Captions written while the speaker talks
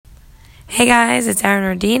Hey guys, it's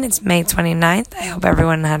Erin Radine. It's May 29th. I hope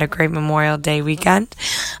everyone had a great Memorial Day weekend.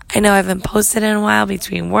 I know I haven't posted in a while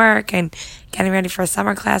between work and getting ready for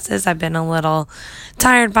summer classes. I've been a little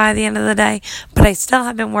tired by the end of the day, but I still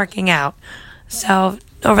have been working out. So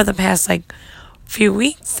over the past few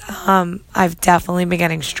weeks, I've definitely been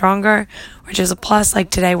getting stronger, which is a plus. Like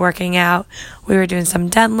today working out, we were doing some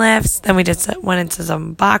deadlifts, then we went into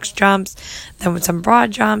some box jumps, then with some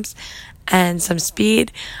broad jumps, and some speed.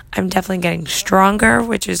 I'm definitely getting stronger,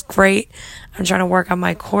 which is great. I'm trying to work on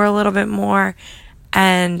my core a little bit more,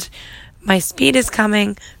 and my speed is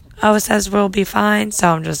coming. O says we'll be fine, so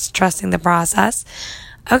I'm just trusting the process.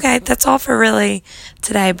 Okay, that's all for really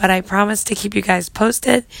today, but I promise to keep you guys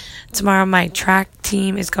posted. Tomorrow my track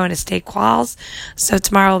team is going to state quals, so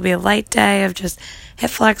tomorrow will be a light day of just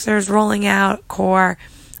hip flexors, rolling out, core,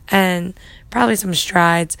 and probably some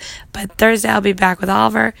strides. But Thursday I'll be back with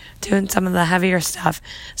Oliver doing some of the heavier stuff.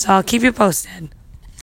 So I'll keep you posted.